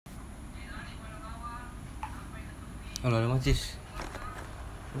Alah, ada macis.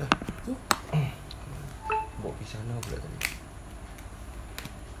 Dah, tu. Bawa pergi sana pula tadi.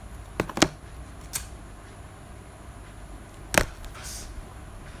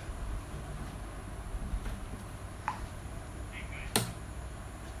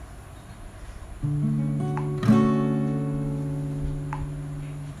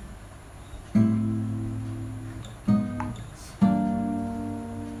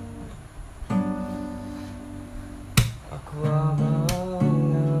 Aku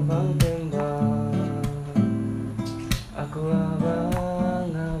abang tembak. Aku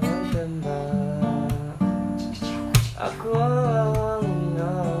abang tembak. Aku abang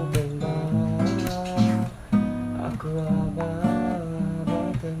tembak. Aku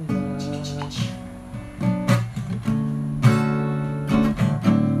abang tembak.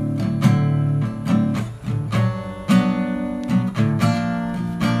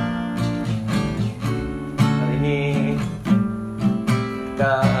 Hari ini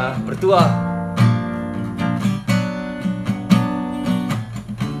kita bertuah.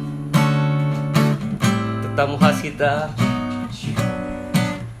 Tetamu khas kita,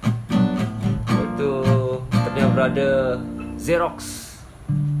 iaitu kita punya brother Xerox.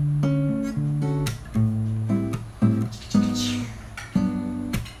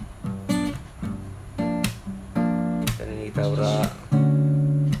 Dan ini kita berak.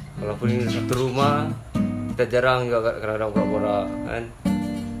 Walaupun ini satu rumah, kita jarang juga kadang-kadang borak-borak kan.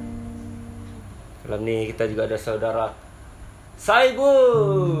 Malam ni kita juga ada saudara Saibu.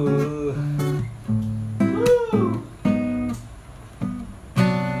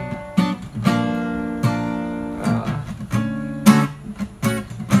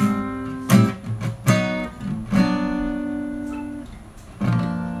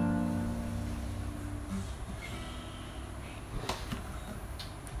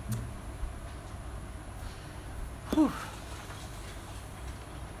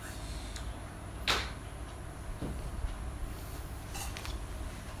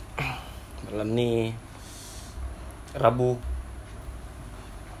 Malam ni Rabu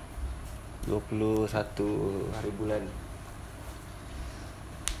 21 hari bulan.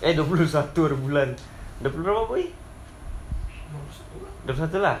 21 hari bulan. 20 berapa boy?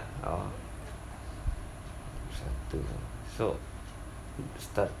 21 lah. Oh. 21. So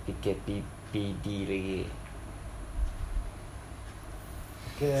start PKPD lagi.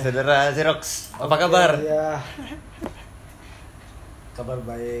 Okay. Saudara Xerox, apa kabar? Ya. Kabar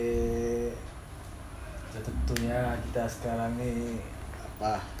baik. Tentunya kita sekarang ni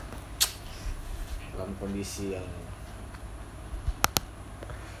dalam kondisi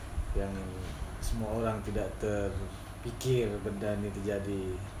yang semua orang tidak terfikir benda ini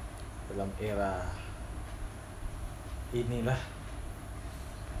terjadi dalam era inilah.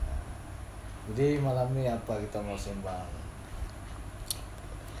 Jadi malam ni apa kita mau sembang?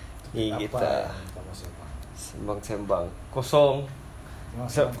 Ni Apa kita yang kita mau sembang? sembang-sembang kosong. Sembang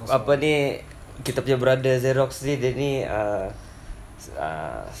kosong. Apa ni, kita punya brother Xerox ni, dia ni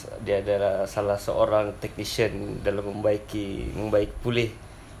dia adalah salah seorang technician dalam membaiki pulih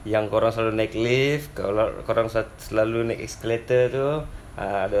yang korang selalu naik lift, korang selalu naik escalator tu.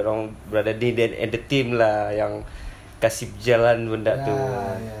 Ada orang brother ni and the team lah yang kasih berjalan benda tu.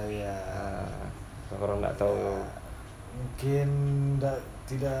 Ya. Korang nak tahu.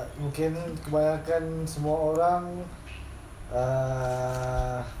 Mungkin kebanyakan semua orang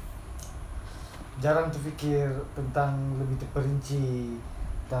jarang terfikir tentang lebih terperinci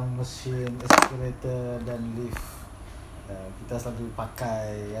tentang mesin escalator dan lift. Kita selalu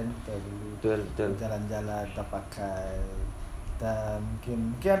pakai kan, kita dulu Betul. jalan-jalan kita pakai. Kita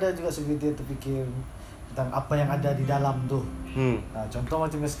mungkin ada juga segelintir terfikir tentang apa yang ada di dalam tu. Contoh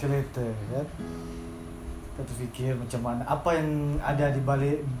macam escalator kan. Kita terfikir macam mana, apa yang ada di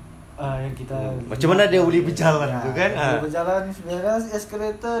balik yang kita macam mana dia boleh berjalan tu kan. Dia berjalan sebenarnya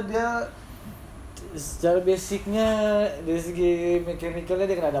escalator dia secara basicnya dari segi mekanikalnya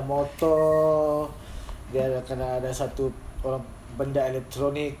dia kena ada motor, dia kena ada satu orang benda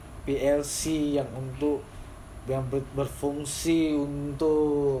elektronik PLC yang berfungsi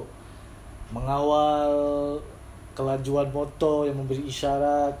untuk mengawal kelajuan motor, yang memberi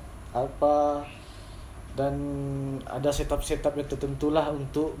isyarat apa, dan ada setup yang tertentu lah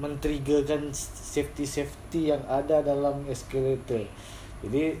untuk men-triggerkan safety yang ada dalam escalator.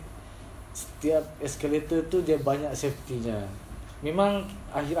 Jadi setiap escalator tu dia banyak safety-nya. Memang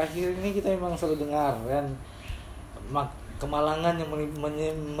akhir-akhir ini kita memang selalu dengar kan kemalangan yang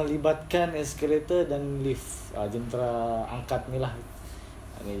melibatkan escalator dan lift. Jentera angkat ni lah.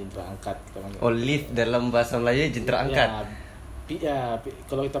 Ini jentera angkat kita panggil. Lift dalam bahasa Melayu jentera angkat.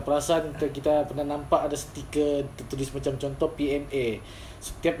 Kalau kita perasan, kita pernah nampak ada stiker tertulis macam contoh PMA.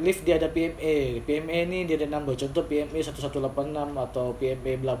 Setiap lift dia ada PMA. PMA ni dia ada number. Contoh PMA 1186 atau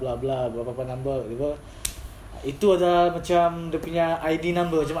PMA bla bla bla berapa number gitu. Itu ada macam dia punya ID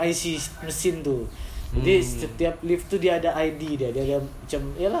number, macam IC mesin tu. Jadi setiap lift tu dia ada ID dia. Dia ada macam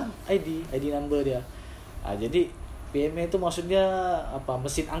ID number dia. Jadi PMA tu maksudnya apa?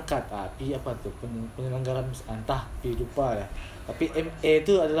 Mesin angkat. P apa tu? Penyelenggaraan entah P lupa dah. Tapi MA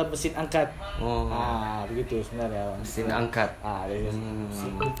tu adalah mesin angkat. Begitu sebenarnya. Mesin angkat. Dia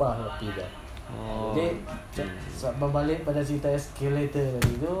lupa P dia. Jadi berbalik pada cerita escalator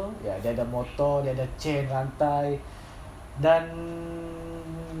tadi tu, ya dia ada motor, dia ada chain rantai dan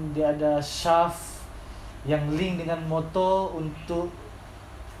dia ada shaft yang link dengan motor untuk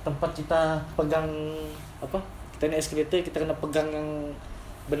tempat kita pegang apa? Kita naik eskalator, kita kena pegang yang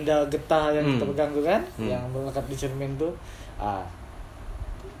benda getah yang kita pegang tu kan, yang melekat di cermin tu.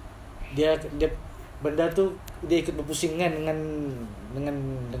 Dia benda tu dia ikut berpusingan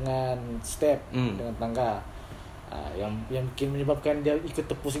dengan step, dengan tangga. Yang mungkin menyebabkan dia ikut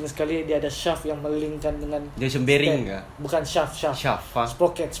terpusing sekali, dia ada shaft yang melingkan dengan dia macam bearing ke? Bukan shaft.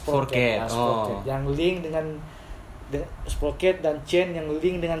 Sprocket. Sprocket. Yang link dengan sprocket dan chain yang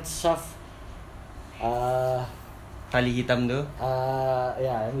link dengan shaft tali hitam tu.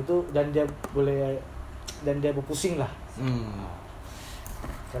 Yang itu dan dia berpusing lah.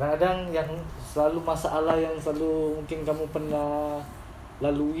 Kadang-kadang yang selalu masalah yang selalu mungkin kamu pernah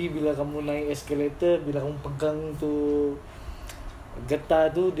lalui bila kamu naik eskalator, bila kamu pegang tu getah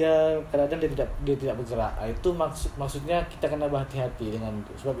tu, dia kadang-kadang dia tidak bergerak. Itu maksudnya kita kena berhati-hati dengan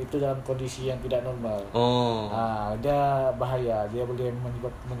itu. Sebab itu dalam kondisi yang tidak normal. Dia bahaya, dia boleh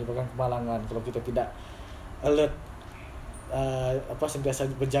menyebabkan kemalangan kalau kita tidak alert,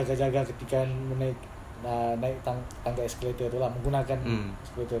 sentiasa berjaga-jaga ketika naik tangga eskalator tu lah, menggunakan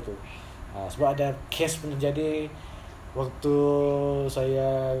eskalator tu. Sebab ada case pun terjadi waktu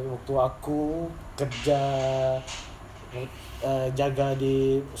aku kerja jaga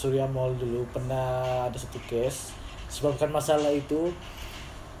di Surya Mall dulu, pernah ada satu case. Sebabkan masalah itu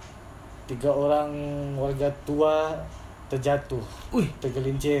 3 orang warga tua terjatuh,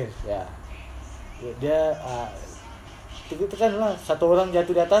 tergelincir. Dia tekan lah, satu orang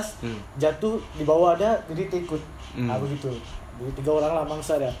jatuh di atas, jatuh di bawah ada, jadi terikut. Begitu. Jadi 3 orang lah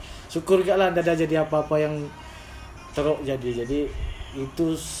mangsa dia. Syukur juga lah tidak ada jadi apa-apa yang teruk jadi. Jadi itu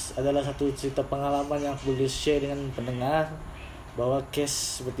adalah satu cerita pengalaman yang aku boleh share dengan pendengar, bahwa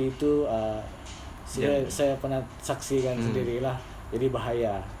case seperti itu saya pernah saksikan sendirilah. Jadi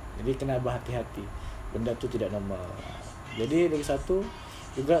bahaya. Jadi kena berhati-hati. Benda tu tidak normal. Jadi lagi satu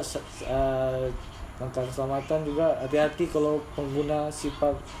juga langkah keselamatan juga, hati-hati kalau pengguna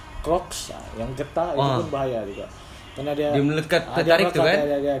sifat Crocs yang getah, itu pun bahaya juga. Karena dia melekat, tertarik tu kan?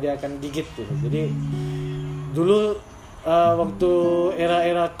 Dia akan gigit tu. Jadi dulu waktu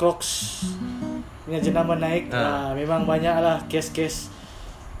era Crocs punya jenama naik, memang banyaklah kes-kes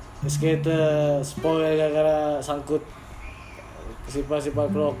skater spoil gara-gara sangkut sifat-sifat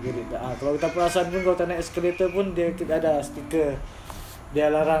Crocs. Jadi kalau kita perasan pun, kalau kita naik eskalator pun dia ada stiker, dia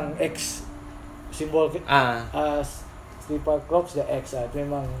larang X, simbol sifat Crocs dia X. Itu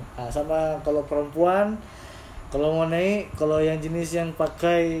memang sama kalau perempuan, kalau mau naik, kalau yang jenis yang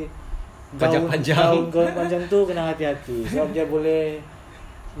pakai gaun panjang tu kena hati-hati, sebab dia boleh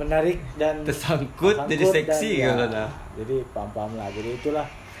menarik dan tersangkut jadi seksi kalau jadi paham lah. Jadi itulah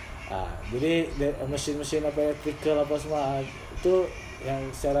jadi mesin-mesin electrical semua itu yang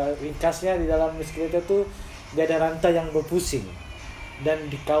secara ringkasnya di dalam eskalator tu dia ada rantai yang berpusing dan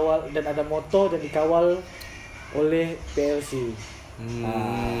dikawal, dan ada motor dan dikawal oleh PLC.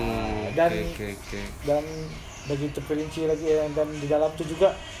 Dan begitu perinci lagi, dan di dalam tu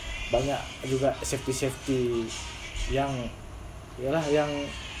juga banyak juga safety yang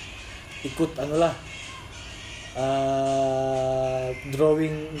ikut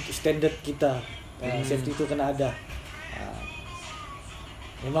drawing standard kita. Safety tu kena ada.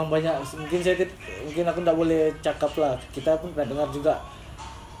 Memang banyak, mungkin aku tak boleh cakap lah, kita pun pernah dengar juga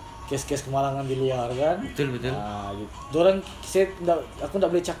kes-kes kemalangan di luar kan. Betul. Aku tak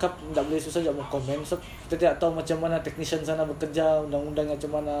boleh cakap, tak boleh susah nak komen. So, kita tidak tahu macam mana technician sana bekerja, undang-undangnya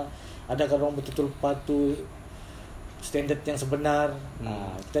macam mana, adakah orang betul-betul patuh standard yang sebenar.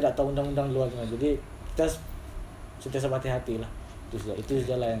 Kita tak tahu undang-undang luar sana. Jadi kita sentiasa hati-hati lah. Itu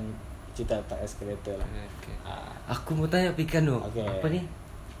sajalah yang cerita tentang eskalator lah. Aku mau tanya Pikan tu. Apa ni?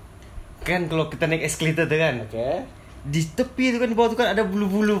 Kan kalau kita naik eskalator tu kan, di tepi tu kan, di bawah tu kan ada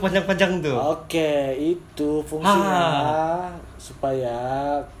bulu-bulu panjang-panjang tu. Itu fungsinya supaya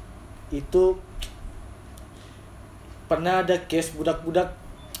itu pernah ada case budak-budak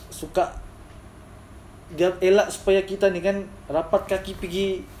suka dia elak supaya kita ni kan rapat kaki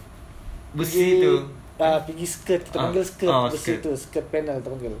pergi Besi tu. Pergi skirt, kita panggil skirt besi skirt. tu, skirt panel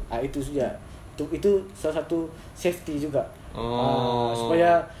kita panggil. Itu saja. Itu salah satu safety juga.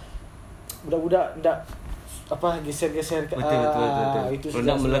 Supaya budak-budak tidak geser-geser ke betul. itu Kalau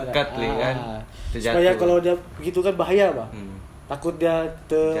nak melekat kan. Terjatuh. Supaya kalau dia begitu kan bahaya bah. Takut dia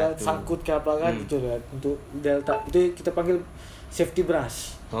tersangkut ke apa kan itu lah untuk dia letak. Itu kita panggil safety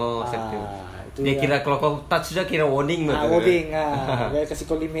brush. Safety. Itu Dia kira kalau kau touch sudah kira warning betul. Warning dia kasih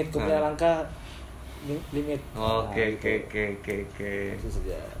kau limit kau punya langkah limit. Oke. Itu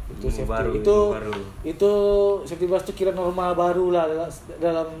saja. Itu safety. Baru. Itu safety brush tu kira norma baru lah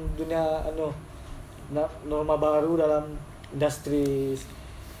dalam dunia norma baru dalam industri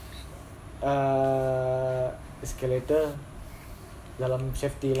escalator dalam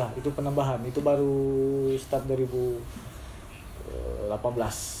safety lah. Itu penambahan. Itu baru start 2018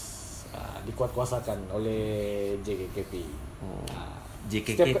 dikuatkuasakan oleh JKKP.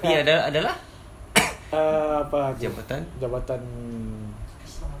 JKKP adalah jabatan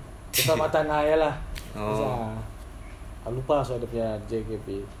keselamatan lah. Lupa saya punya JKP.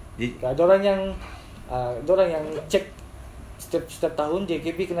 Ada orang yang cek setiap tahun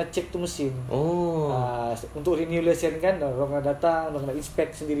JKP kena cek tu mesin. Untuk renew lesen kan, orang datang, orang nak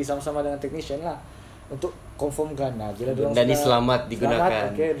inspect sendiri sama-sama dengan technician lah untuk confirmkan bila dan selamat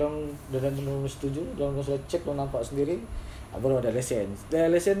digunakan. Okey, dan setuju, orang sudah cek, orang nampak sendiri, baru ada lesen.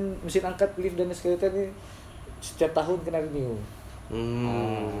 Dan lesen mesin angkat, lift dan escalator ni setiap tahun kena renew.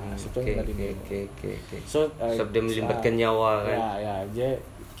 Okay. So dia melibatkan nyawa kan.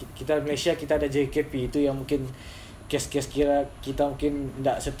 Kita Malaysia kita ada JKP, itu yang mungkin kes-kes kira kita mungkin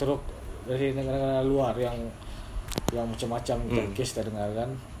tidak seteruk dari negara-negara luar yang macam-macam kes kita dengar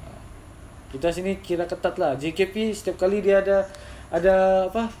kan. Kita sini kira ketat lah. JKP setiap kali dia ada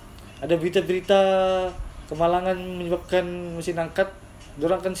berita-berita kemalangan menyebabkan mesin angkat,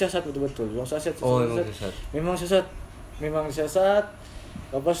 diorang kan siasat betul-betul. Diorang siasat. Memang siasat.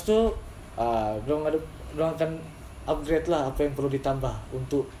 Lepas tu diorang akan upgrade lah apa yang perlu ditambah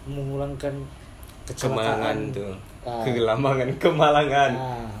untuk mengurangkan kecelakaan tu. Kemalangan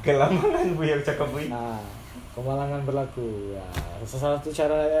Buya cakap Buya. Kemalangan berlaku. Salah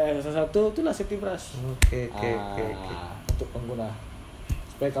satu itulah safety brush. Okey. Untuk pengguna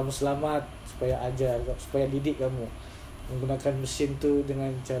supaya kamu selamat, supaya ajar, supaya didik kamu menggunakan mesin tu dengan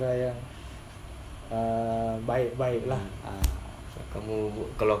cara yang baik-baik lah.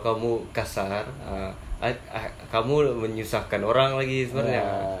 Kalau kamu kasar, kamu menyusahkan orang lagi sebenarnya.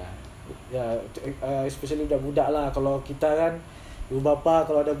 Especially budak-budak lah. Kalau kita kan ibu bapa,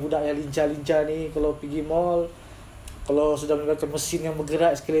 kalau ada budak yang lincah-lincah ni, kalau pergi mall, kalau sudah melibatkan mesin yang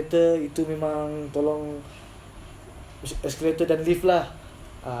bergerak, escalator, itu memang tolong escalator dan lift lah.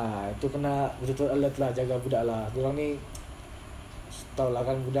 Itu kena betul-betul alert lah, jaga budak lah. Diorang ni tahu lah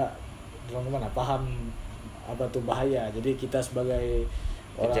kan budak, diorang mana faham apa tu bahaya. Jadi kita sebagai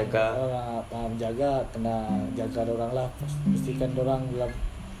orang menjaga, kena jaga orang lah. Pastikan orang dalam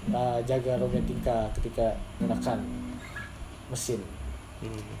jaga romantika ketika menggunakan mesin.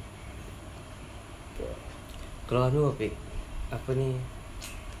 Kalau apa ni,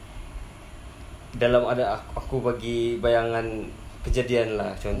 dalam ada aku bagi bayangan kejadian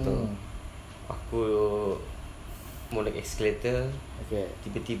lah, contoh aku mau naik escalator,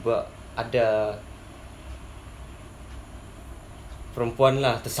 tiba-tiba ada perempuan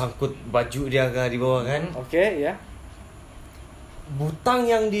lah tersangkut baju dia di bawah kan. Butang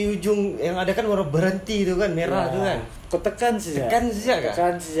yang di ujung yang ada kan warna berhenti tu kan, merah tu kan. Kau tekan saja. Tekan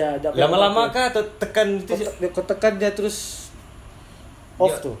saja. Lama-lama kah atau tekan tu? Kau tekan dia terus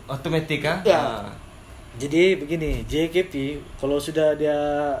off tu. Automatik kah? Jadi begini, JKP kalau sudah dia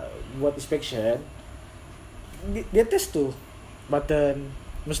buat inspection, dia test tu button,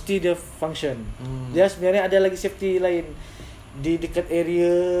 mesti dia function. Dia sebenarnya ada lagi safety lain di dekat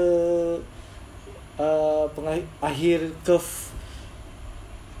area akhir curve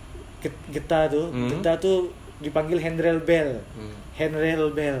getah tu. Getah tu dipanggil handrail bell.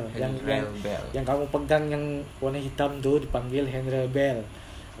 Handrail bell yang kamu pegang yang warna hitam tu dipanggil handrail bell.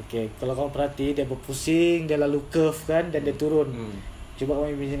 Kalau kamu perhati, dia berpusing, dia lalu curve kan, dan dia turun. Cuba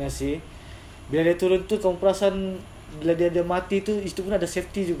kamu imajinasi, bila dia turun tu kamu perasan, bila dia mati tu, itu pun ada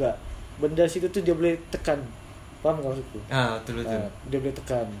safety juga. Benda situ tu dia boleh tekan. Faham tak maksudku? Betul. Dia boleh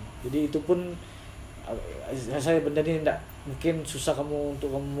tekan. Jadi itu pun saya benda ni tak mungkin susah kamu untuk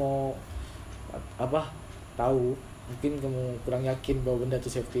kamu tahu. Mungkin kamu kurang yakin bahawa benda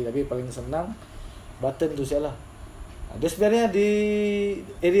tu safety, tapi paling senang button tu sajalah. Dia sebenarnya di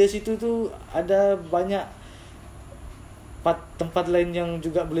area situ tu ada banyak tempat lain yang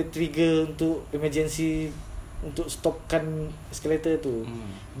juga boleh trigger untuk emergency untuk stopkan eskalator tu.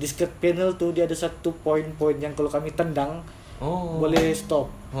 Di skirt panel tu dia ada satu point-point yang kalau kami tendang boleh stop.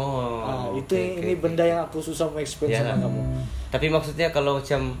 Itu ini benda yang aku susah mau explain sama kamu. Tapi maksudnya kalau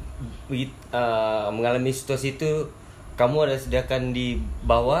macam mengalami situasi itu, kamu ada sediakan di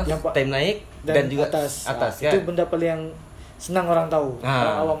bawah yang time naik dan juga atas kan? Itu benda paling yang senang orang tahu,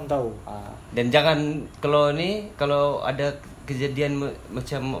 orang awam tahu. Dan jangan kalau ada kejadian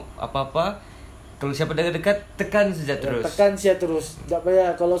macam apa-apa, kalau siapa dekat tekan saja terus. Tekan saja terus. Tak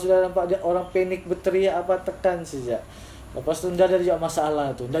payah kalau sudah nampak orang panik berteriak apa, tekan saja. Lepas tu ndak ada juga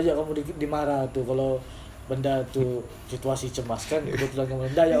masalah tu. Ndak juga kamu dimarah tu kalau benda tu situasi cemas kan, kebetulan kamu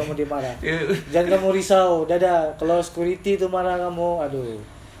ndak juga kamu dimarah. Jangan kamu risau, dadah. Kalau security tu marah kamu, aduh.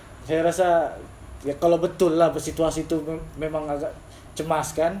 Saya rasa ya kalau betul lah situasi tu memang agak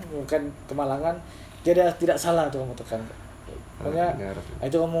cemas kan, bukan kemalangan, tidak salah tu kamu tekan. Makanya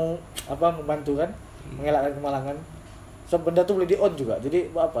itu kamu membantu kan, mengelakkan kemalangan. So benda tu boleh di on juga.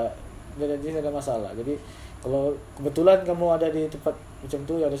 Jadi apa? Jadi tidak ada masalah. Jadi kalau kebetulan kamu ada di tempat macam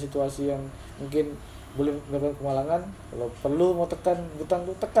tu, ada situasi yang mungkin boleh menyebabkan kemalangan, kalau perlu mau tekan butang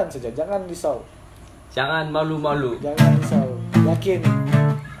tu, tekan saja. Jangan risau. Jangan malu-malu. Jangan risau. Yakin.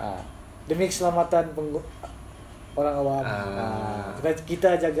 Demi keselamatan orang awam.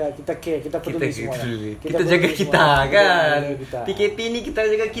 Kita jaga, kita care, kita peduli semua. Kita jaga kita kan. PKP ni kita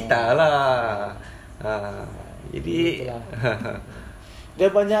jaga kita lah. Jadi dia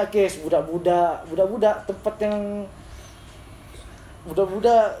banyak kes budak-budak tempat yang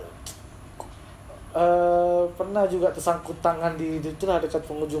budak-budak pernah juga tersangkut tangan di itulah dekat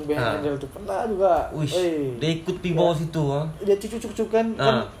penghujung handle tu, pernah juga. Dia ikut di bawah situ dia cucuk-cucuk kan,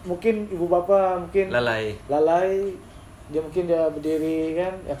 mungkin ibu bapa mungkin lalai dia mungkin dia berdiri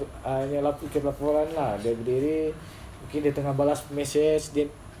kan, ini ikut laporan lah, dia berdiri mungkin dia tengah balas message, dia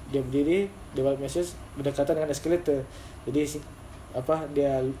berdiri, dia balas message berdekatan dengan eskalator, jadi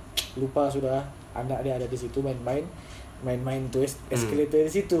dia lupa sudah anak dia ada di situ main tu eskalator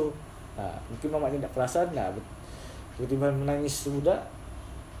di situ. Mungkin mamaknya tidak perasan lah, tiba-tiba menangis budak.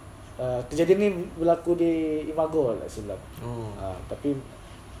 Kejadian ni berlaku di Imago lah sebelah. Tapi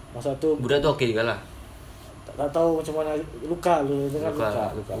masa tu budak tu okey juga lah. Tak tahu macam mana, luka.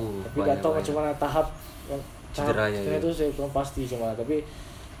 Tapi tak tahu macam mana tahap cederanya tu, saya kurang pasti macam mana. Tapi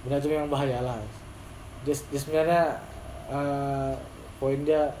benda tu memang bahaya lah. Dia sebenarnya poin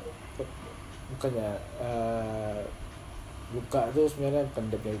dia bukannya luka tu sebenarnya bukan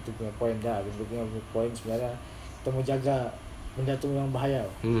dia punya itu punya poin dah. Dia punya poin sebenarnya kita mau jaga benda tu memang bahaya.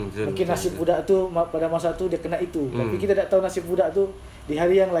 Mungkin nasib budak tu pada masa tu dia kena itu, tapi kita tak tahu nasib budak tu di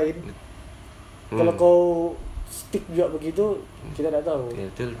hari yang lain. Kalau kau stick juga begitu, kita tak tahu.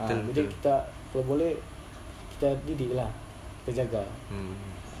 Betul. Jadi kita kalau boleh kita didik lah, kita jaga.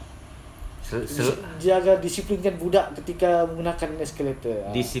 Jaga disiplinkan budak ketika menggunakan eskalator.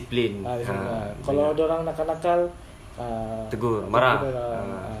 Disiplin. Kalau ada orang nakal-nakal, tegur, marah.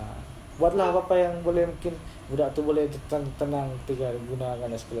 Buatlah apa yang boleh, mungkin budak tu boleh tenang ketika gunakan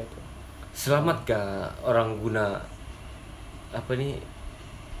eskalator. Selamatkah orang guna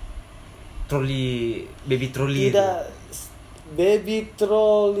troli, baby troli? Tidak, baby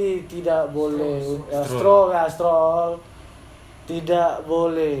troli tidak boleh. Stroll tidak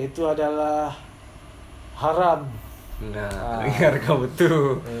boleh, itu adalah haram. Dengar kamu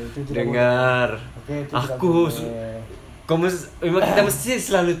tu. Dengar. Aku memang kita mesti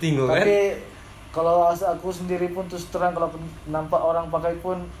selalu tengok kan. Tapi kalau aku sendiri pun terus terang, kalau nampak orang pakai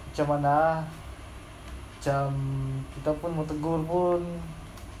pun macam mana, macam kita pun mau tegur pun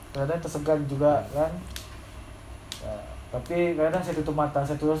kadang tersegan juga kan. Tapi kadang saya tutup mata,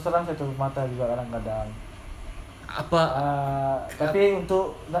 saya terus terang saya tutup mata juga kadang-kadang. Tapi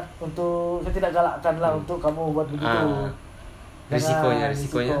untuk saya tidak galakkan lah untuk kamu buat begitu. Risikonya.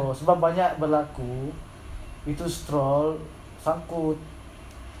 Sebab banyak berlaku itu stroll sangkut.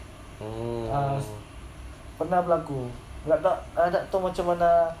 Pernah berlaku. Tak tahu macam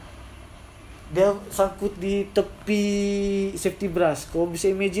mana dia sangkut di tepi safety brush. Kau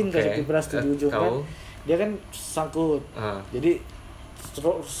bisa imagine kan safety brush tu di ujung kan? Dia kan sangkut. Jadi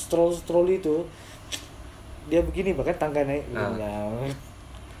stroll itu dia begini, bahkan tangga naik kan dia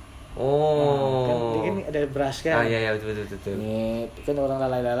kan ada brush kan. Ya betul. Ni kan orang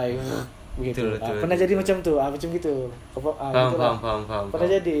lalai begitu. Betul. Pernah jadi macam tu, macam gitu. Faham. Pernah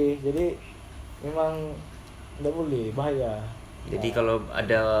jadi memang tak boleh, bahaya. Jadi kalau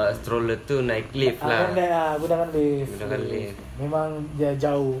ada stroller tu naik lift lah. Gunakan lift. Memang dia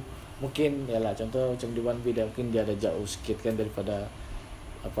jauh. Mungkin yalah, contoh macam di 1B dia mungkin dia ada jauh sikit kan daripada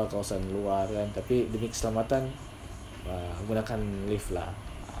kawasan luar kan, tapi demi keselamatan gunakan lift lah.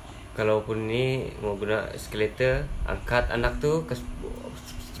 Kalaupun ni mau guna escalator, angkat anak tu ke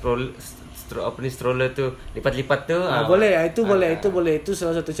stroller tu, lipat-lipat tu. Boleh, itu boleh, itu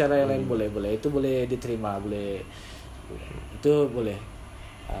salah satu cara yang lain, boleh, itu boleh diterima, boleh, itu boleh.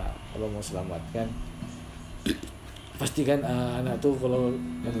 Kalau mau selamatkan, pastikan anak tu kalau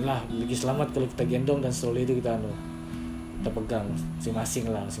lah lagi selamat kalau kita gendong, dan stroller itu kita pegang masing-masing,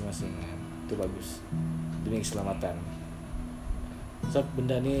 itu bagus demi keselamatan. Sebab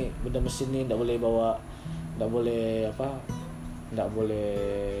benda mesin ni tak boleh bawa, tak boleh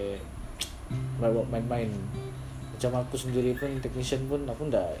main-main. Macam aku sendiri pun, technician pun, aku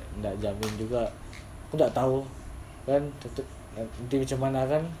tak jamin juga, aku tak tahu kan nanti macam mana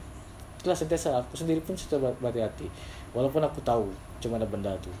kan. Itulah sentiasa aku sendiri pun sudah berhati-hati, walaupun aku tahu macam mana benda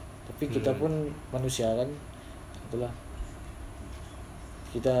tu, tapi kita pun manusia kan, itulah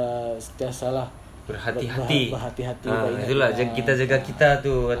kita sentiasa lah berhati-hati. Berhati-hati. Itulah kita jaga kita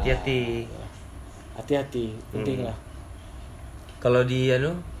tu, hati-hati. Hati-hati penting lah. Kalau di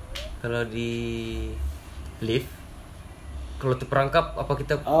lift, kalau terperangkap apa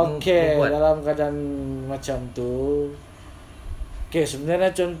kita buat? Dalam keadaan macam tu,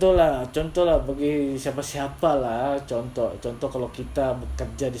 sebenarnya contoh lah bagi siapa-siapa lah, contoh kalau kita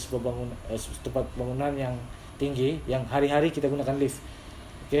bekerja di sebuah tempat bangunan yang tinggi, yang hari-hari kita gunakan lift.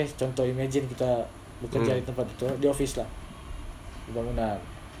 Contoh, imagine kita bekerja di tempat itu, di office lah, di bangunan.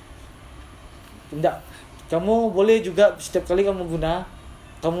 Kamu boleh juga setiap kali kamu guna,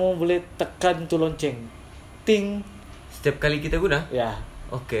 kamu boleh tekan tu lonceng, ting. Setiap kali kita guna? Ya.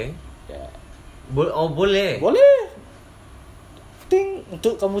 Okey. Ya. Boleh. Boleh. Ting,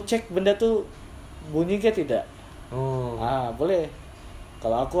 untuk kamu cek benda tu bunyi ke tidak. Boleh.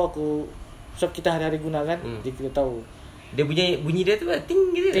 Kalau aku sebab kita hari-hari gunakan, jadi kita tahu. Dia bunyi dia tu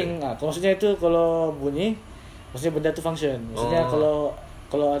ting gitu. Ting. Maksudnya itu kalau bunyi, maksudnya benda tu function. Maksudnya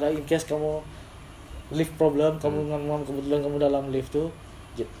kalau ada in case kamu lift problem, kebetulan kamu dalam lift tu,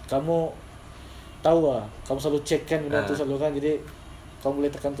 kamu tahu kamu selalu cek kan benda tu selalu kan, jadi kamu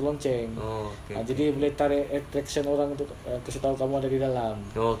boleh tekan tu lonceng. Jadi boleh tarik attraction orang untuk kasih tahu kamu ada di dalam.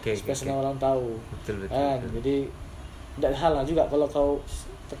 Supaya senang orang tahu. Betul. Jadi tidak hal lah juga kalau kau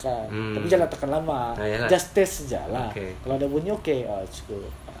tekan. Tapi jangan tekan lama. Just test saja lah. Kalau ada bunyi cukup.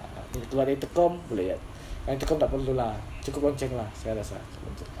 Keluar dari intercom boleh ya. Intercom tak perlu lah. Cukup lonceng lah saya rasa.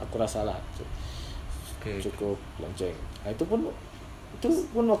 Aku rasa lah. Cukup lonceng. Itu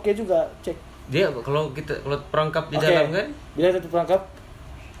pun okey juga, cek. Dia kalau perangkap di dalam kan? Bila kita perangkap,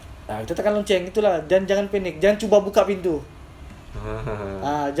 kita tekan lonceng itulah, dan jangan panik, jangan cuba buka pintu.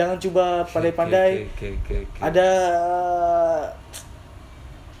 Jangan cuba pandai-pandai. Ada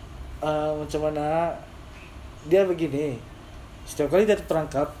macam mana dia begini. Setiap kali dia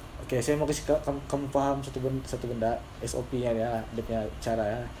terperangkap, saya mau kasih kamu paham satu benda SOP-nya ya, dia punya cara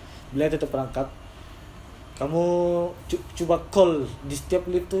ya. Bila dia terperangkap, kamu cuba call di setiap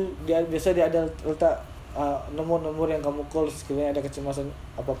lift tu, dia ada letak nomor-nomor yang kamu call sekiranya ada kecemasan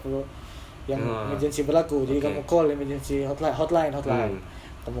apa perlu yang emergency berlaku. Jadi kamu call emergency hotline.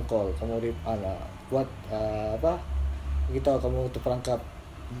 Kamu call, kamu buat kita kamu terperangkap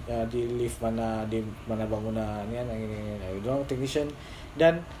di lift mana, di mana bangunan ni yang ini.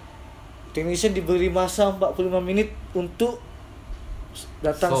 Technician diberi masa 45 minit untuk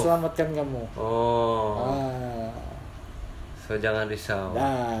datang selamatkan kamu. So jangan risau.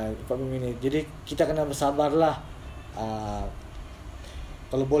 40 minit. Jadi kita kena bersabarlah.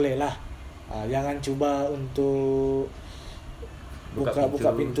 Kalau boleh lah. Jangan cuba untuk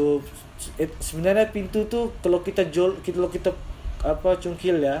buka pintu. Sebenarnya pintu tu kalau kita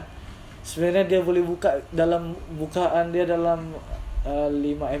cungkil ya. Sebenarnya dia boleh buka dalam bukaan dia dalam 5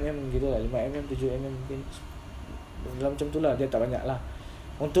 mm gitu lah, 5 mm 7 mm mungkin. Dalam macam tu lah, dia tak banyak lah.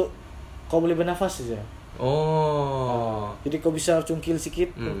 Untuk kau boleh bernafas saja. Jadi kau bisa cungkil sikit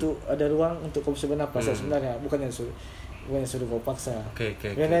untuk ada ruang untuk kau bisa bernafas sebenarnya, bukannya suruh kau paksa.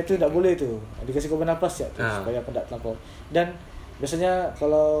 Kerana itu tak boleh tu. Dikasih kau bernafas supaya kau tak terlampau. Dan biasanya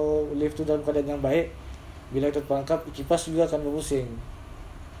kalau lift tu dalam keadaan yang baik, bila kita terperangkap, kipas juga akan berpusing.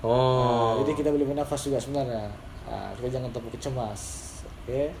 Jadi kita boleh bernafas juga sebenarnya. Kita jangan terlalu cemas.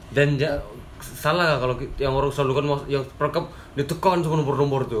 Dan salah kalau yang orang selalu kan yang perangkap ditekan semua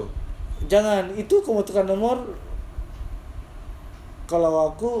nomor-nomor tu. Jangan, itu kamu tekan nomor.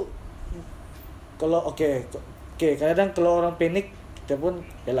 Kalau kadang-kadang kalau orang panik, kita pun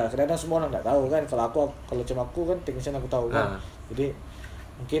yalah, kadang-kadang semua orang tak tahu kan. Kalau macam aku kan technician, aku tahu kan. Jadi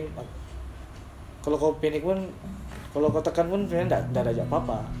mungkin kalau kau panik pun, kalau kau tekan pun sebenarnya tak ada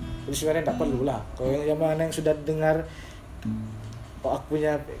apa-apa. Jadi sebenarnya tak perlulah. Kalau yang mana yang sudah dengar aku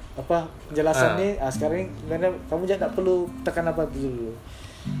punya penjelasan ni. Sekarang ni kamu jangan tak perlu tekan apa dulu.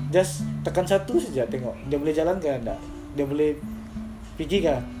 Just tekan satu saja, tengok dia boleh jalan ke enggak. Dia boleh pergi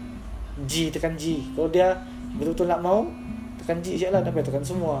ke? G, tekan G. Kalau dia betul-betul nak mau, tekan G je lah, tak payah tekan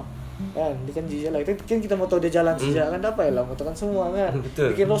semua. Kan, tekan G je lah. Kita mau tahu dia jalan saja kan, tak payah lah mau tekan semua kan.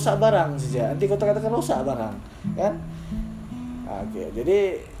 Betul. Bikin rosak barang saja. Nanti kau tekan rosak barang, kan? Okey,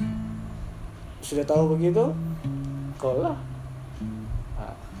 jadi sudah tahu begitu, call lah.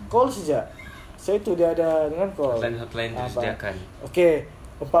 Call saja. So itu dia ada dengan call. Hotline disediakan. Okey,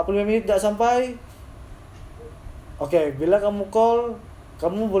 45 minit tak sampai. Okey, bila kamu call,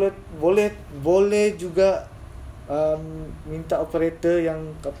 kamu boleh juga minta operator yang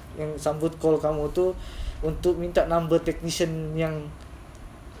sambut call kamu tu untuk minta number technician yang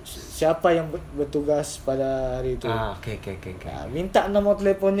siapa yang bertugas pada hari itu. Okey. Minta nombor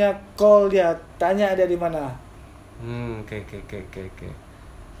telefonnya, call dia, tanya dia di mana. Okey.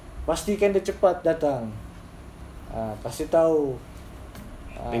 Pastikan dia cepat datang. Kasih tahu.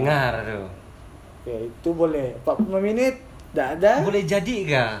 Dengar tu. Okey, itu boleh. 45 minit tak ada. Boleh jadi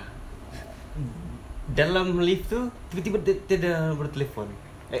ke? Dalam lift tu tiba-tiba tiada nombor telefon.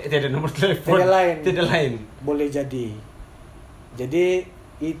 Tiada nombor telefon. Tiada lain. Boleh jadi. Jadi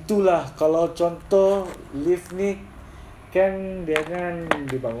itulah kalau contoh lift ni kan dia kan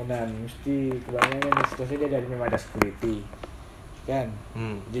di bangunan, mesti kebanyakan situasi dia memang ada security. Kan?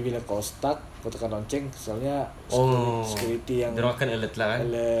 Jadi bila kau stuck, kau tekan lonceng, soalnya security yang dia akan alert lah kan.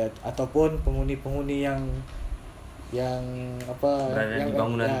 Alert ataupun penghuni-penghuni yang berada di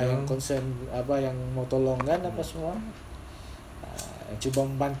bangunan tu, yang concern yang mau tolong kan semua. Yang cuba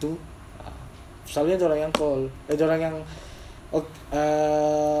membantu. Selalunya orang yang call, orang yang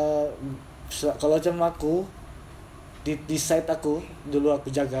kalau macam aku di site aku dulu aku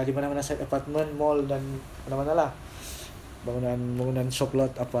jaga di mana-mana site apartment, mall dan mana-mana lah. Bangunan shop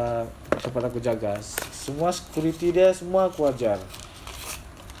lot tempat aku jaga. Semua security dia semua aku ajar.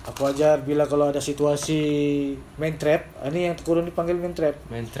 Bila kalau ada situasi main trap, ini yang kurang dipanggil main trap.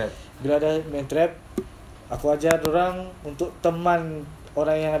 Bila ada main trap, aku ajar orang untuk teman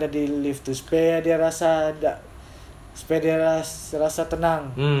orang yang ada di lift tu supaya dia rasa tenang.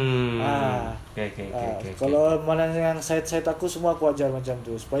 Okay. Kalau mana yang site aku semua aku ajar macam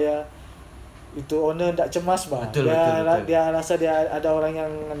tu supaya itu owner tak cemas bah. Betul. Dia rasa dia ada orang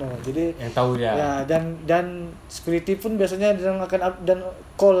yang jadi yang tahu dia. Ya, dan security pun biasanya dia akan dan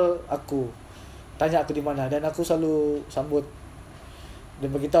call aku. Tanya aku di mana dan aku selalu sambut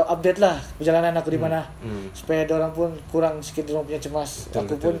dan beritahu update lah perjalanan aku di mana. Supaya orang pun kurang sikit orang punya cemas.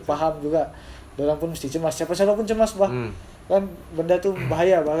 Aku pun faham juga. Orang pun mesti cemas. Siapa-siapa pun cemas bah. Kan benda tu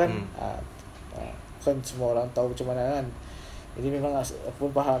bahaya bah kan. Kan semua orang tahu macam mana kan. Jadi memang aku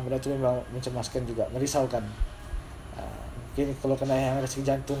pun faham benda tu memang mencemaskan juga, merisaukan. Mungkin kalau kena yang ada sakit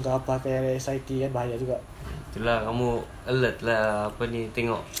jantung ke apa kayak SIT kan bahaya juga. Itulah kamu alert lah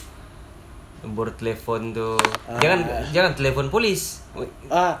tengok nombor telefon tu. Jangan telefon polis.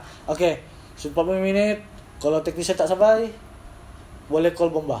 Okey. 40 minit kalau teknisian tak sampai boleh call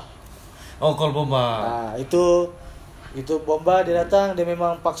bomba. Call bomba. Itu bomba dia datang, dia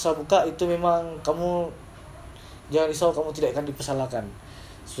memang paksa buka, itu memang kamu jangan risau, kamu tidak akan dipersalahkan.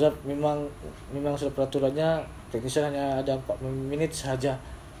 Sudah memang sudah peraturannya teknisian hanya ada 4 minit sahaja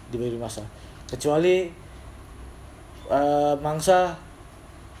diberi masa. Kecuali mangsa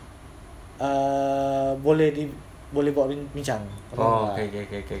boleh bawa bincang.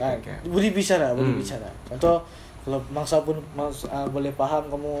 Okay. Boleh bicara. Contoh kalau mangsa pun boleh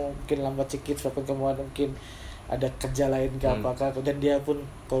faham kamu mungkin lambat sikit sebab kamu mungkin ada kerja lain ke apakah, dan dia pun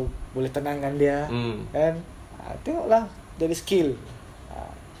kau boleh tenangkan dia. Kan? Tengoklah dari skill.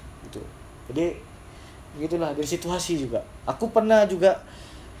 Gitu. Jadi begitulah dari situasi juga. Aku pernah juga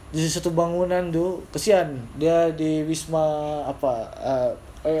di satu bangunan tu, kesian dia di Wisma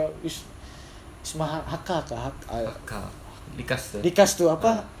Wisma Haka. Likas tu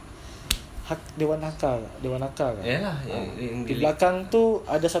Dewan Haka kan? Yalah, di belakang tu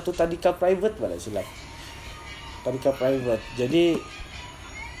ada satu tadika private pada silap. Tadika private. Jadi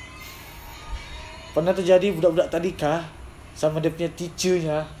pernah terjadi budak-budak tadika sama dia punya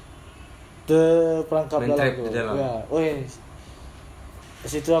teachernya terperangkap dalam tu. Ya, di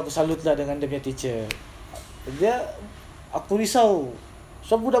situ aku salut lah dengan dia punya teacher. Aku risau.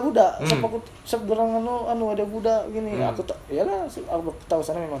 Sebab budak-budak, sebab orang ada budak gini. Aku tak, yalah, aku tahu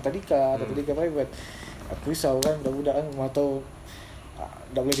sana memang tadika, ada tadika private. Aku risau kan budak-budak kan atau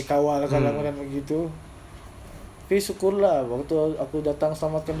tak boleh dikawal kalau kan begitu. Tapi syukurlah waktu aku datang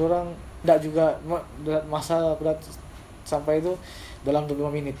selamatkan orang, tak juga masa berat sampai itu dalam 25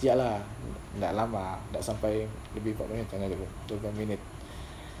 minit je lah. Tak lama, tak sampai lebih 4 minit, hanya 25 minit.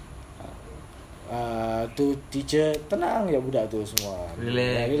 Tu teacher tenang ya budak tu semua.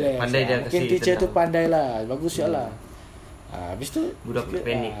 Relax. Pandai dia mungkin kasi teacher tenang. tu pandai lah, bagus ya lah. Habis tu Budak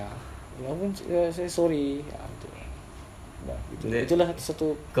panik. Ya pun saya sorry. Itulah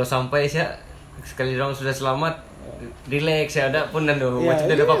satu. Kau sampai siap sekali orang sudah selamat, relax ya, ada pun anu Ya, macam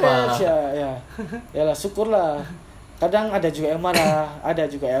tak ada apa-apa. Ya. Yalah, syukurlah. Kadang ada juga yang marah, ada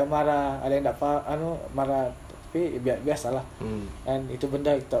yang tak marah, tapi biasalah. Dan itu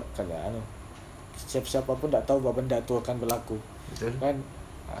benda kita kan siapa pun tak tahu bahawa benda tu akan berlaku. Betul. Kan?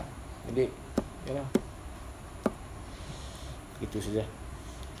 Jadi yalah. Itu saja.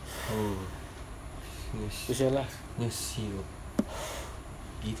 Itu sajalah. Siap.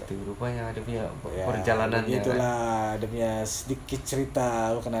 Gitu rupanya dia punya perjalanannya. Itulah dia punya sedikit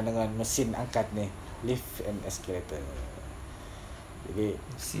cerita berkenaan dengan mesin angkat ni, lift and escalator. Jadi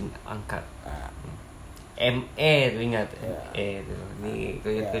mesin angkat. MA tu ingat. Tu. Ni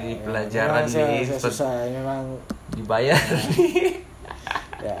kau ni pelajaran ni susah memang dibayar.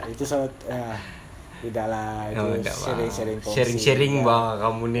 Ya, itu sangat tidaklah itu sharing bang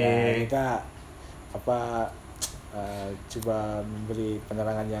kamu ni. Kita cuba memberi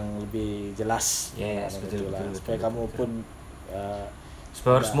penerangan yang lebih jelas. Yes, betul. Supaya kamu pun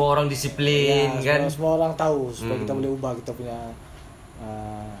supaya semua orang disiplin kan. Semua orang tahu supaya kita boleh ubah kita punya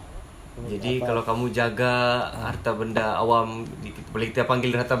jadi kalau kamu jaga harta benda awam, boleh kita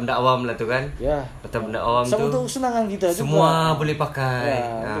panggil harta benda awam lah tu kan. Ya. Harta benda awam tu untuk kesenangan kita semua juga. boleh pakai.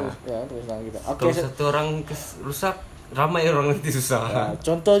 Untuk kesenangan kita. Kalau satu orang rusak, ramai orang nanti susah.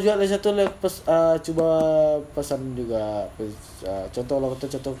 Contoh juga ada satu cuba pesan juga.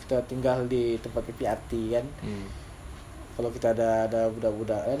 Contoh kita tinggal di tempat PPRT kan. Kalau kita ada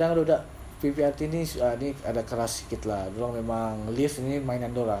budak-budak, kadang ada budak PPRT ni ada keras sikit lah. Dorang memang lift ni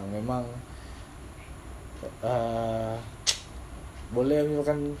mainan dorang. Memang boleh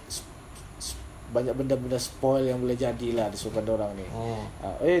menyebabkan banyak benda-benda spoil yang boleh jadi lah disebabkan dorang ni.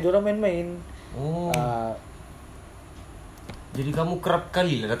 Dorang main-main. Jadi kamu kerap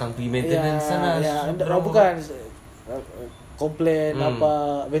kali lah datang pergi maintenance sana. Bukan komplain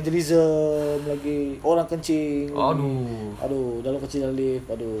vandalism lagi, orang kencing. Aduh, dalam kecil dalam lift.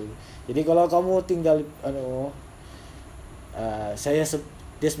 Jadi kalau kamu tinggal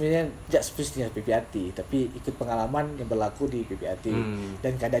dia sebenarnya tidak semestinya PPRT, tapi ikut pengalaman yang berlaku di PPRT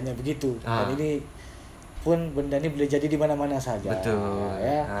dan keadaannya begitu. Dan ini pun benda ni boleh jadi di mana-mana saja. Betul.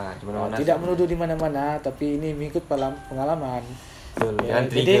 Dimana-mana tidak menuduh di mana-mana, tapi ini mengikut pengalaman. Betul. Jangan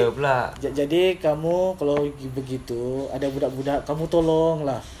trigger pula. Jadi kamu kalau begitu ada budak-budak, kamu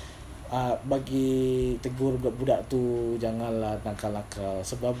tolonglah bagi tegur budak-budak tu, janganlah nakal-nakal.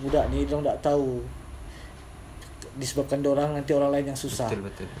 Sebab budak ni dorang tak tahu, disebabkan dorang nanti orang lain yang susah.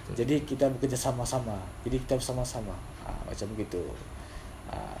 Betul. Jadi kita bekerja sama-sama. Jadi kita bersama-sama. Macam begitu.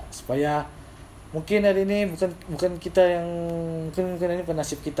 Supaya mungkin hari ini bukan kita yang mungkin ini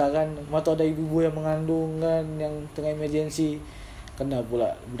penasib kita kan. Atau ada ibu-ibu yang mengandung kan, yang tengah emergency, kena pula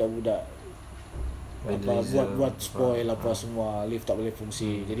budak-budak buat spoil semua, lift tak boleh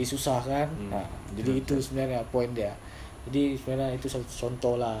fungsi. Jadi susah kan. Jadi itu sebenarnya poin dia. Jadi sebenarnya itu satu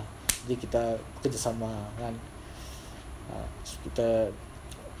contoh lah. Jadi kita bekerjasama kan. Kita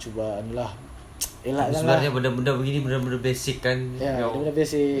cuba elak sebenarnya benda-benda begini benda-benda basic kan. Ya, benda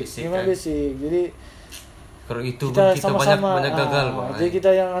basic. Memang kan? Basic. Jadi kalau itu kita banyak gagal bang. Jadi kita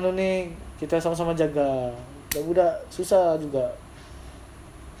yang kita sama-sama jaga. Budak susah juga.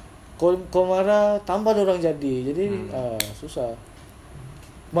 Kau marah tambah orang jadi susah.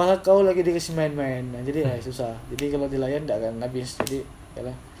 Malah kau lagi dikasih main-main. Jadi susah. Jadi kalau dilayan tak akan habis. Jadi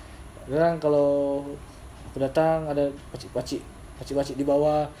yalah. Kadang kalau aku datang ada pacik-pacik di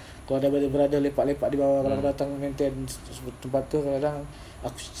bawah. Kalau ada berada lepak-lepak di bawah. Kalau aku datang maintain tempat tu, kadang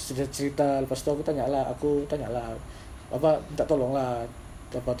aku cerita, lepas tu aku tanyalah minta tolong lah,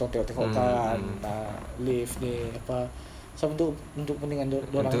 tolong tengok kan lift ni untuk kepentingan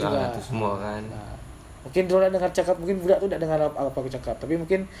dorang juga. Itu semua kan. Mungkin dorang dengar cakap, mungkin budak tu tak dengar apa aku cakap, tapi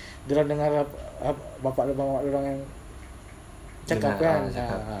mungkin dorang dengar bapak dorang yang cakap kan.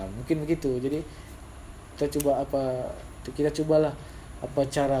 Mungkin begitu. Jadi kita cubalah apa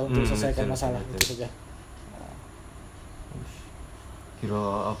cara untuk selesaikan masalah. Itu saja.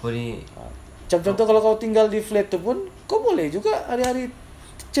 Kira apa ni? Contoh kalau kau tinggal di flat tu pun, kau boleh juga hari-hari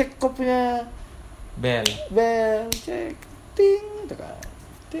cek kau punya bel, cek ting tekan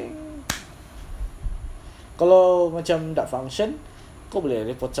ting. Kalau macam tak function, kau boleh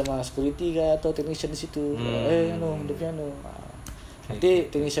report sama security ke atau technician di situ. Dia punya nanti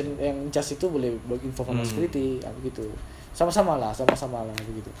technician yang in charge itu boleh bagi info sama security, begitu. sama-sama lah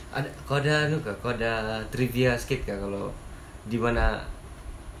begitu. Kau ada trivia sikit kah kalau di mana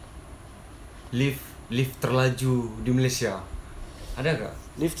lift terlaju di Malaysia? Ada kah?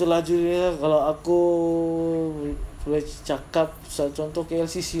 Lift terlaju dia kalau aku boleh cakap contoh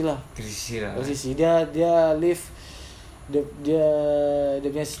KLCC lah. KLCC dia lift dia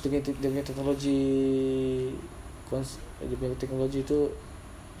punya teknologi itu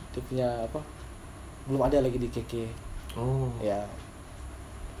dia punya apa? Belum ada lagi di KK. Oh. Ya.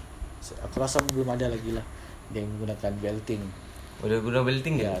 Aku rasa belum ada lagi lah dia menggunakan belting. Udah guna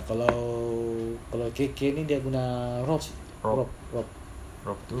belting ya? Kalau KK ni dia guna rope. Rope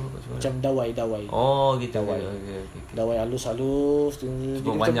tu macam dawai. Oh gitu. Dawai. Okay. Dawai halus.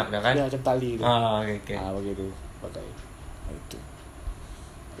 Cukup banyak dah kan? Ya, macam tali tu. Okay. Begitu pakai.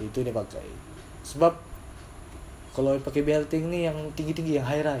 Itu dia pakai. Sebab kalau pakai belting ni yang tinggi-tinggi, yang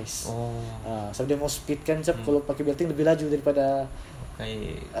high rise. Sebab dia mau speed kan, kalau pakai belting lebih laju daripada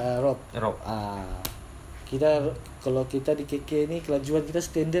pakai rope. Kalau kita di KK ni kelajuan kita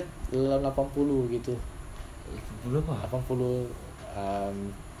standard dalam 80 gitu. Berapa? 80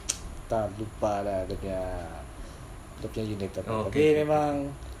 tak lupa dah dia punya unit tapi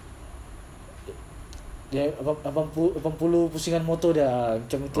memang dia 80 pusingan motor dia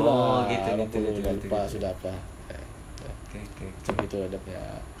macam itulah. Gitu. Lupa sudah apa. Macam itu ada punya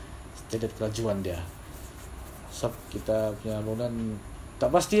standard kelajuan dia. Sebab kita punya bangunan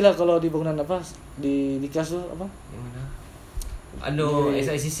tak pastilah kalau di bangunan apa di kelas tu apa? Yang mana?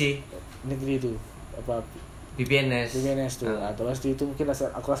 SICC negeri tu apa? PPNS tu. Tak pasti itu mungkin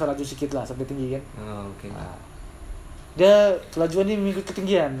aku rasa laju sikit lah sampai tinggi kan. Okay. Dia kelajuan ni mengikut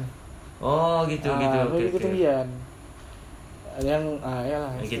ketinggian. Gitu. Mengikut ketinggian. Yang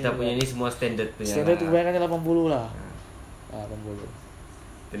yalah. Kita punya ni semua standard punya. Standard tu kebanyakannya 80 lah. 80.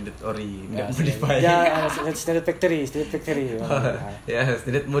 Standard ori, tidak modify. Standard factory. Ya,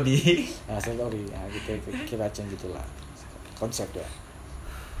 standard modi. Standard ori. Kita kira macam gitulah. Konsep dia.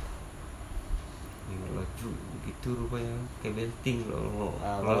 Laju begitu rupanya kayak belting loh.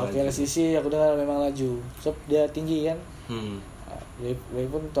 Kalau KLCC aku dengar memang laju. Sebab dia tinggi kan. Dia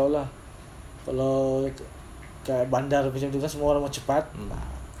pun tahulah. Kalau kayak bandar macam tu kan semua orang mau cepat.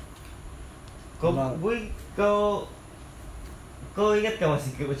 Kau ingat kan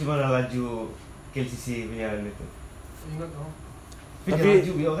masih macam mana laju KLCC punya itu? Ingat tau. Tapi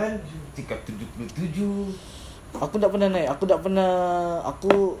laju dia kan cakap 77. Aku tak pernah naik.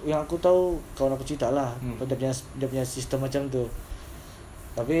 Yang aku tahu kawan aku cerita lah. Dia punya sistem macam tu.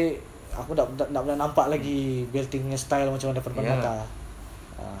 Tapi aku tak pernah nampak lagi beltingnya style macam mana depan mata.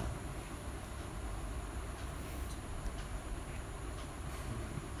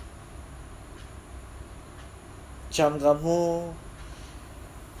 Macam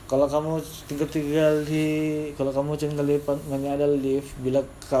kalau kamu tinggal di mana ada lift, bila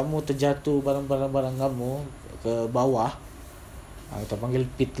kamu terjatuh barang-barang kamu ke bawah, kita panggil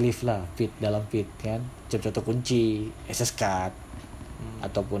pit lift lah, pit dalam pit kan, contoh kunci, access card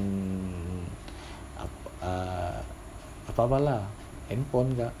ataupun apa-apalah,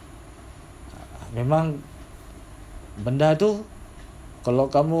 handphone kah. Memang benda tu kalau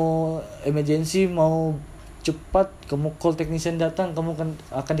kamu emergency mau cepat, kamu call technician datang, kamu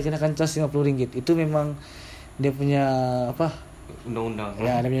akan dikenakan cas RM50. Itu memang dia punya undang-undang.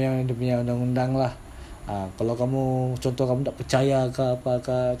 Ya, dia punya undang-undang lah. Kalau kamu tak percaya ke apa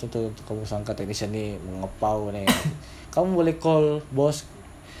ke, contoh kamu sangka technician ni mengepau ni, kamu boleh call bos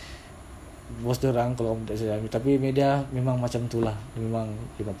dorang kalau kamu tak sedar. Tapi media memang macam tu lah, memang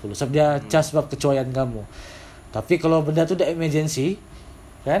 50. Sebab dia cas sebab kecuaian kamu. Tapi kalau benda tu dah emergency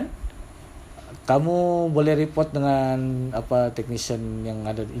kan, kamu boleh report dengan technician yang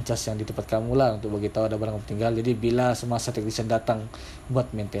ada in charge yang di tempat kamu lah, untuk bagi tahu ada barang kamu tinggal. Jadi bila semasa technician datang buat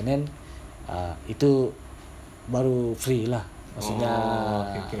maintenance, itu baru free lah. Maksudnya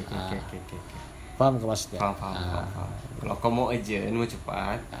okay. Faham ke maksudnya? Faham. Kalau kau mau urgent, mau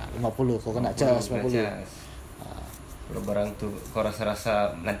cepat, 50 kau kena cas 50. Kalau barang tu kau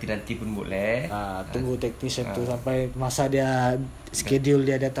rasa nanti pun boleh. Tunggu technician tu sampai masa dia schedule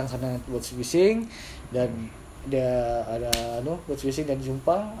dia datang sana buat servicing, dan dia ada buat servicing dan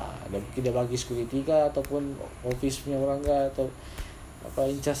jumpa, dan mungkin dia bagi security ke ataupun office punya orang ke atau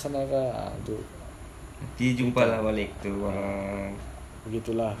in charge sana ke, tu nanti jumpalah balik tu.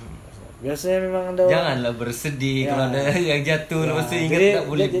 Begitulah. Biasanya memang ada. Janganlah bersedih kalau ada yang jatuh, lepas tu ingat tak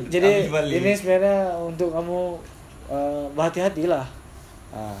boleh. Jadi ini sebenarnya untuk kamu berhati-hatilah.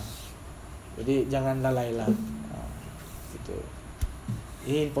 Jadi jangan lalai lah. Gitu.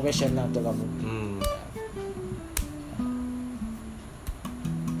 Ini information lah untuk kamu.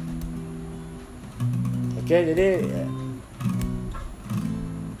 Okay, jadi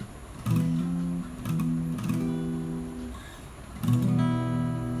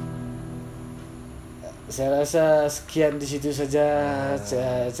Saya rasa sekian di situ saja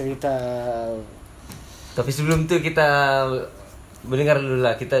cerita. Tapi sebelum itu kita mendengar dulu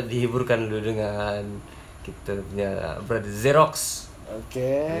lah, kita dihiburkan dulu dengan kita punya Brother Xerox.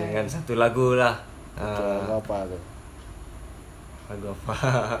 Oke. Dengan satu lagu lah. Oke, lagu apa tuh? Lagu apa?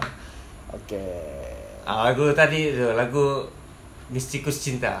 Oke. Lagu tadi tuh, lagu Mistikus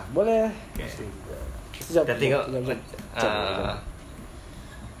Cinta. Boleh. Oke. Sekejap, Kita tengok. sekejap.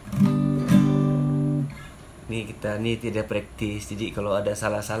 Nih kita tidak praktis, jadi kalau ada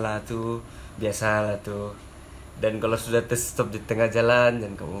salah-salah tuh biasalah tuh. Dan kalau sudah stop di tengah jalan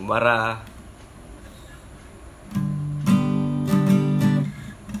jangan kamu marah.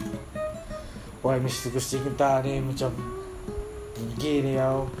 Wah, Mistikus Cinta nih macam gini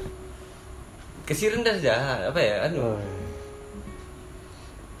kau. Kasih rendah saja, apa ya?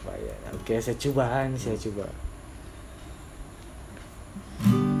 Baik. Oke, saya coba.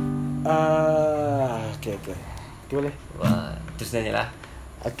 Oke. Boleh. Wah, terus nyanyi lah.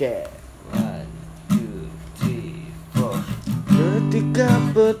 Oke. 1, 2, 3, 4. Ketika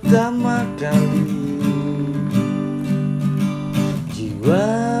pertama kali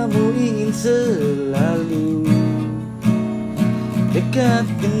jiwamu ingin selalu dekat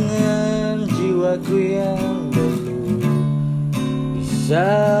dengan jiwaku yang dulu,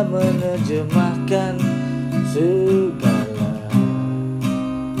 bisa menerjemahkan segala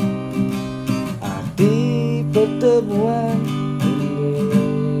arti pertemuan ini,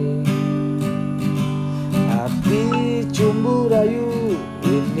 arti cumbu rayu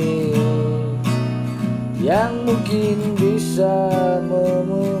ini yang mungkin bisa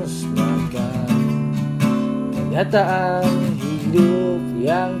memusnahkan kenyataan hidup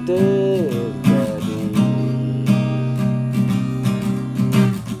yang terjadi.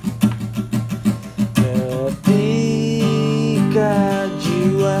 Ketika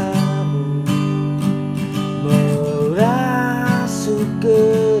jiwamu merasuk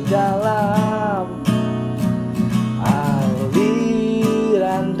ke dalam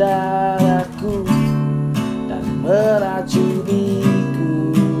aliran darahku dan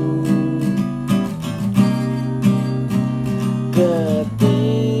meracuniku,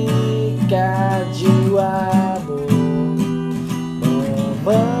 ketika jiwamu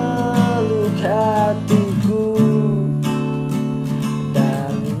memeluk hatiku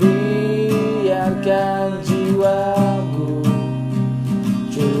dan biarkan jiwaku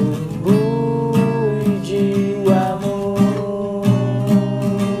cumbui jiwamu.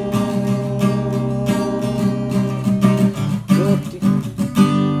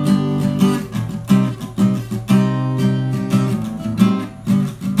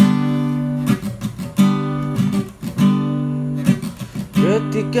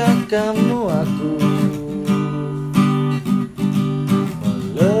 Ketika kamu aku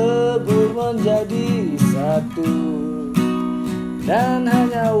melebur menjadi satu, dan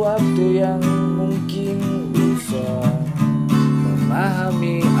hanya waktu yang mungkin bisa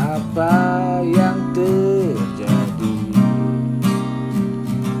memahami apa yang terjadi,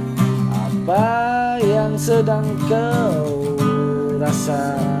 apa yang sedang kau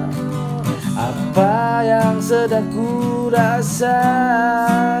rasa, apa yang sedang ku rasa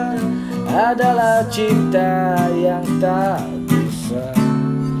adalah cinta yang tak bisa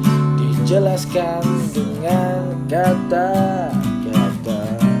dijelaskan dengan kata-kata.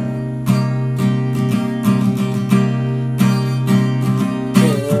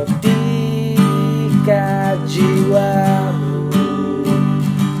 Ketika jiwamu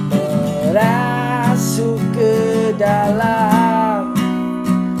merasuk ke dalam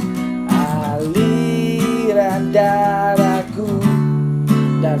aliran darahku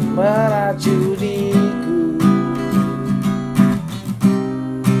dan meracuniku,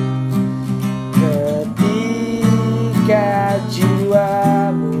 ketika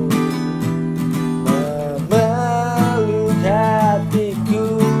jiwamu memeluk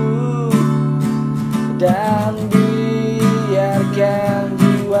hatiku dan biarkan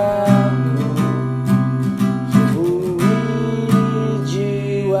jiwamu cumbui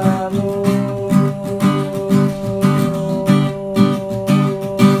jiwamu.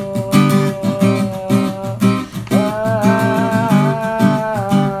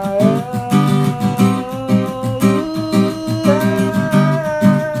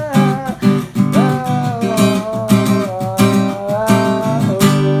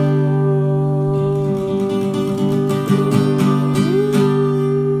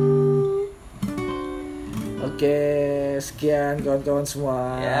 Oke, sekian kawan-kawan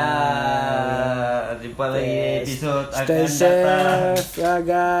semua. Ya, jumpa lagi episode Stay akan datang. safe ya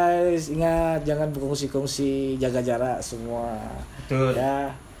guys. Ingat jangan berkongsi-kongsi, jaga jarak semua. Betul.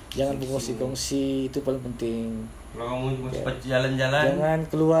 Ya. Jangan berkongsi-kongsi, itu paling penting. Kalau kamu cuma cepat jalan-jalan, Jangan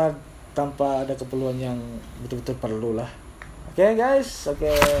keluar tanpa ada keperluan yang betul-betul perlu lah. Oke guys,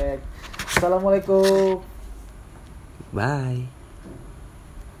 oke. Assalamualaikum. bye.